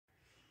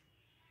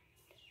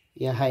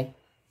Yeah, hi.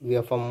 We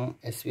are from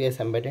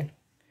svsembedded.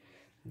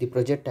 The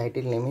project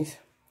title name is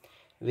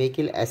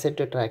Vehicle Asset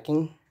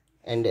Tracking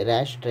and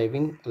Rash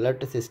Driving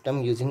Alert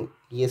System using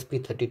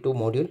ESP32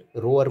 module,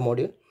 rover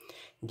module,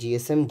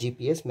 GSM,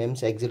 GPS,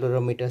 MEMS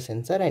accelerometer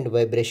sensor and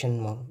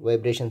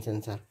vibration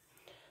sensor.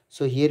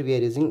 So here we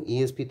are using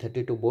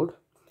ESP32 board,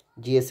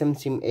 GSM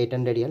SIM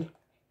 800L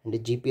and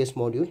GPS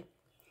module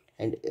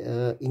and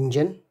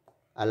engine,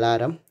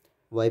 alarm,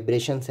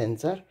 vibration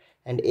sensor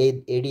and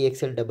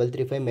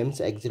ADXL335 MEMS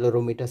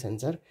accelerometer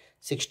sensor,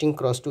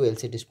 16x2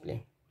 LC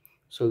display.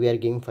 So we are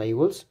giving 5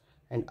 volts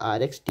and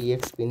RX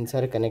TX pins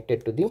are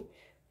connected to the.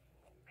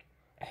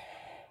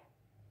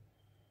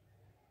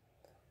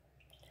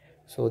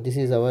 So this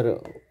is our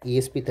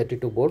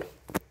ESP32 board.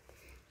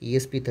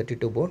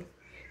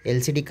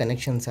 LCD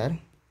connections are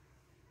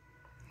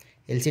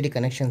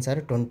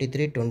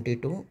 23,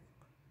 22,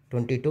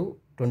 22,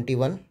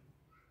 21,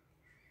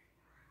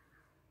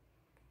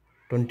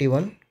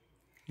 21,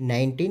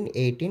 19,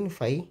 18,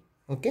 5.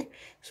 Okay,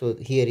 so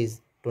here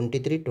is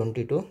 23,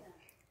 22,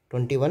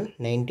 21,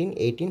 19,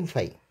 18,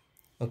 5.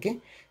 Okay,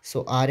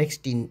 so RX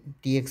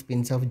TX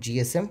pins of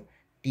GSM,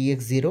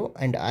 TX0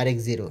 and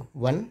RX0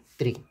 1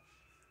 3.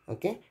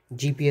 Okay,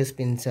 GPS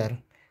pins are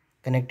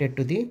connected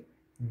to the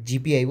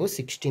GPIO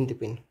 16th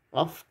pin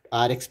of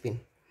RX pin.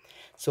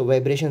 So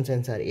vibration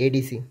sensor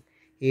ADC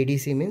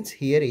means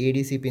here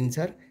ADC pins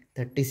are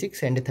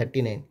 36 and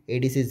 39,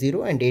 ADC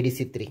 0 and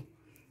ADC 3,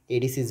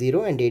 ADC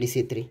 0 and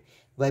ADC 3.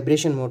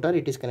 Vibration motor,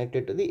 it is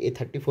connected to the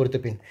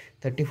 34th pin.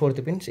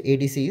 34th pins,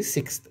 ADC is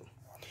 6th.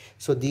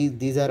 So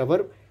these are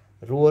our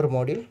rover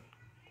module,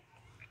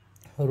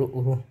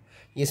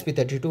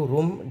 ESP32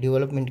 room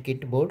development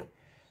kit board.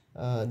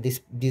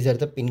 These are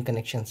the pin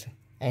connections,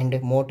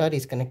 and motor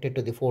is connected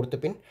to the 4th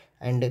pin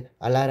and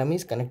alarm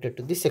is connected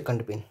to the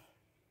 2nd pin.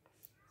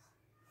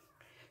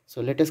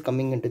 So let us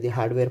coming into the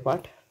hardware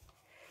part.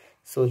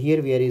 So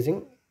here we are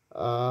using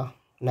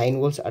 9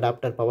 volts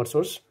adapter power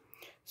source.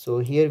 So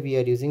here we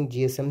are using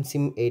GSM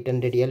SIM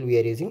 800L we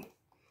are using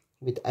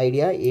with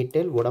Idea,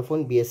 Airtel,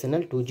 Vodafone,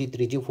 BSNL, 2G,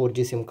 3G,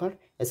 4G SIM card,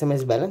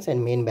 SMS balance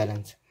and main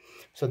balance.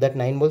 So that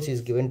 9 volts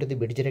is given to the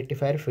bridge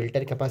rectifier,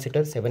 filter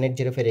capacitor,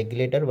 7805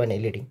 regulator, 1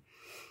 LED.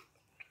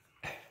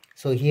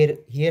 So here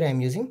I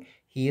am using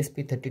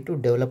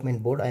ESP32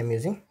 development board. I am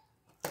using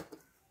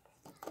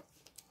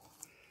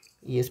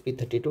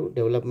ESP32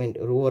 development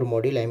rover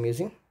module I am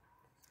using.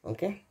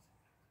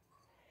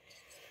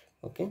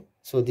 Okay,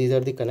 so these are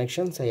the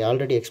connections I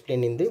already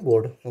explained in the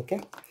board.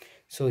 Okay,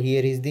 so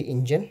here is the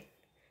engine,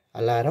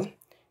 alarm,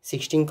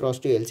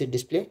 16x2 LCD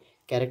display,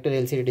 character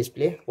LCD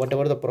display.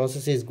 Whatever the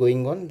process is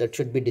going on, that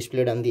should be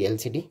displayed on the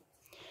LCD.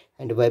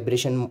 And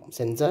vibration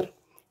sensor,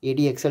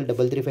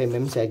 ADXL335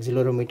 MEMS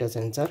accelerometer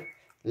sensor,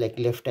 like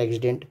left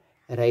accident,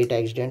 right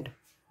accident,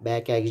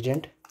 back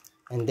accident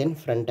and then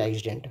front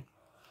accident.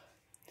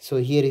 So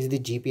here is the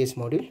GPS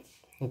module.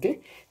 Okay,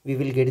 we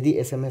will get the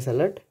SMS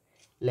alert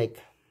like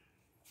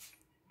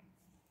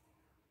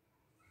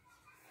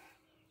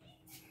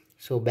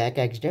so: back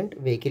accident,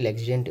 vehicle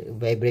accident,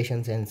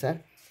 vibration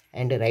sensor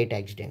and right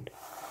accident.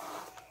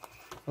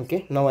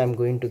 Okay, now I am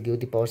going to give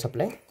the power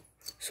supply.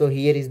 So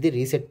here is the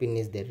reset pin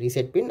is there,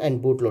 reset pin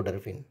and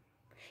bootloader pin.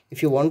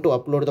 If you want to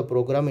upload the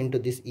program into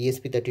this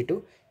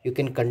ESP32, you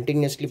can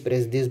continuously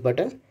press this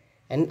button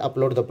and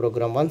upload the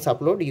program. Once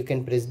upload, you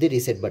can press the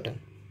reset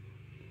button.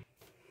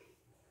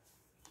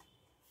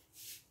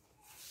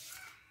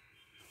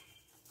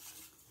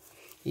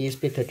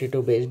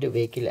 ESP32 based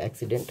vehicle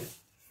accident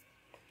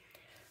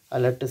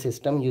alert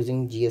system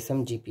using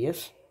GSM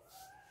GPS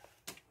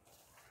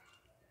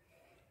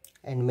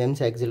and MEMS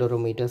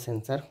accelerometer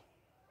sensor,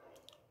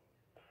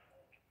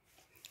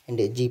 and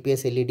a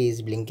GPS LED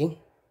is blinking.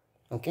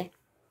 Okay,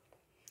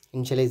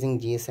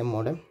 initializing GSM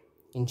modem,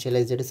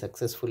 initialized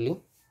successfully.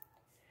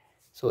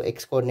 So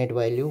X coordinate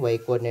value, Y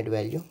coordinate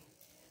value.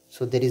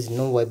 So there is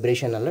no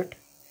vibration alert.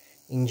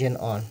 Engine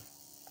on.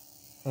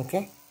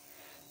 Okay,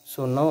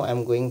 so now I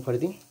am going for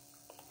the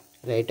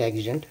right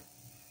accident.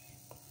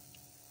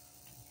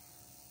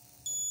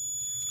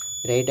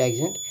 Right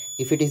accident,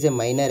 if it is a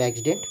minor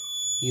accident,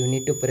 you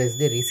need to press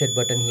the reset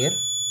button here.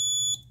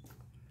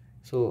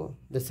 So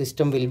the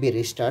system will be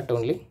restart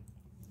only.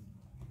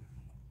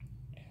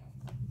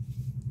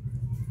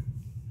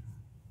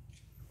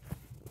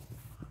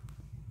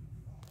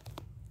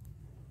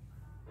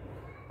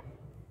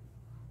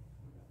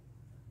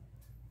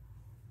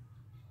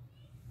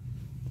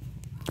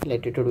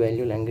 Latitude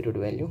value, longitude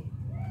value,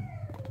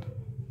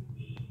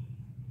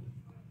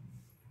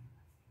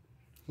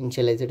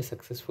 initialized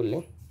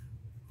successfully.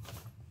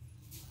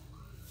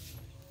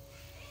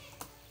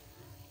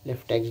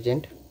 Left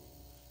accident,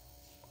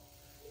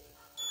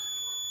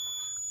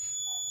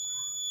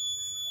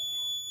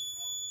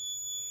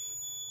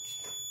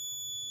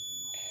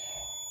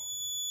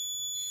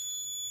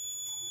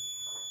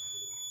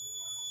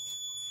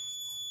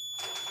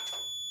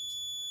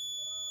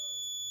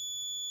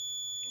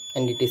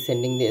 and it is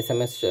sending the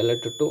SMS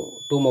alert to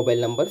two mobile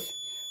numbers.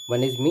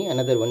 One is me,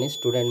 another one is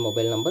student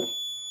mobile number.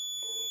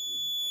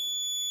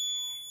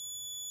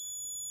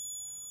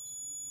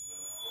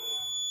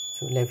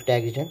 So left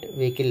accident,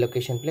 vehicle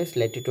location place,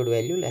 latitude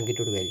value,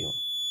 longitude value,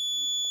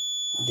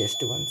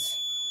 just once.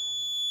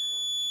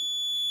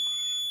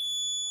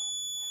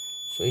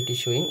 So it is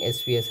showing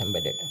SVS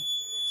embedded.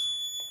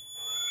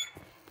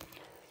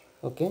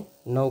 Okay,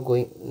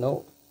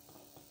 now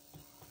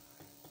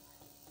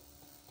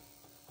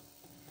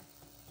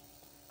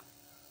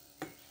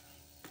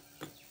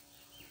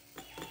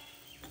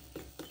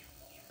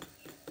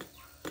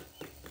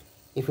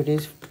if it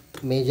is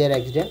major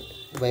accident,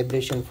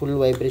 vibration, full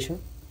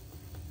vibration.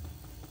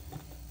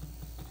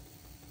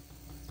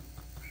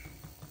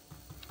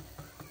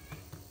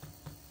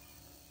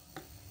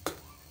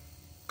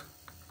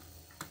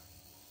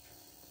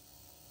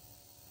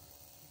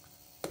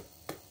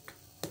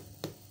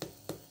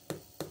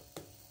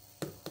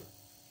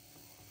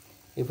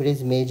 If it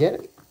is major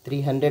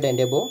 300 and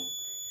above,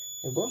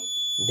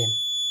 then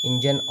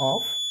engine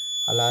off,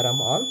 alarm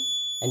on,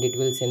 and it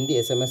will send the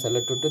SMS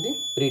alert to the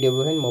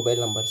predefined mobile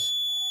numbers.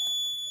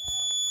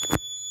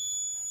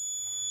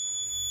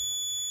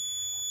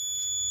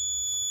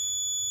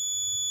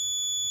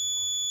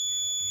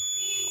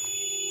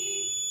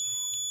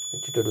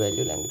 Latitude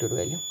value, longitude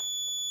value.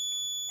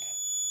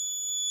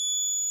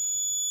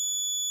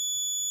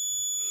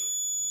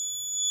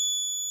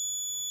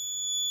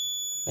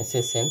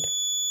 Message sent.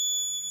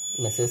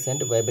 Message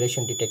sent,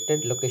 vibration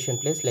detected, location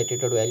place,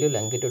 latitude value,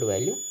 longitude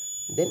value,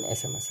 then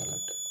SMS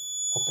alert.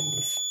 Open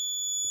this.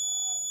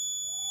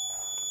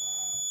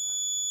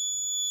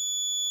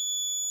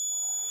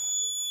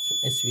 So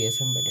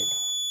SVS embedded.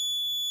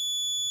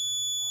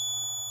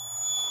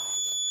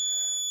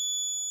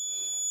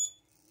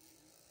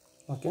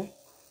 Okay,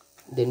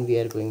 then we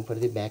are going for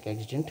the back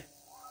accident.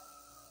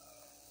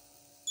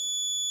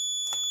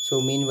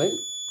 So meanwhile,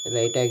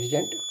 right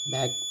accident,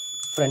 back,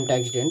 front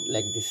accident,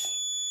 like this.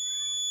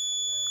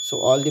 So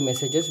all the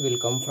messages will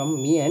come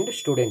from me and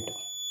student.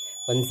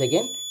 Once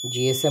again,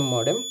 GSM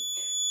modem,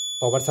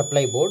 power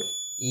supply board,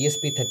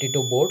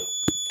 ESP32 board,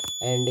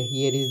 and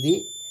here is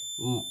the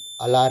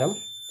alarm,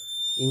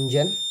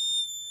 engine,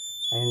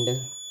 and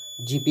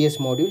GPS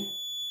module,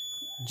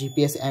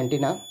 GPS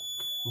antenna,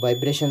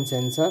 vibration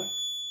sensor,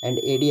 and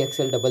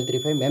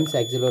ADXL335 MEMS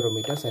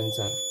accelerometer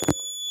sensor.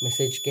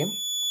 Message came,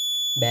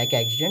 back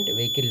accident,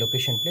 vehicle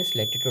location place,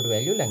 latitude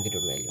value,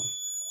 longitude value.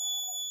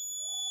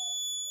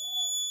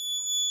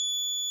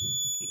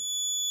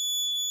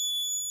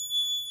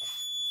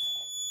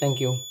 Thank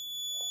you.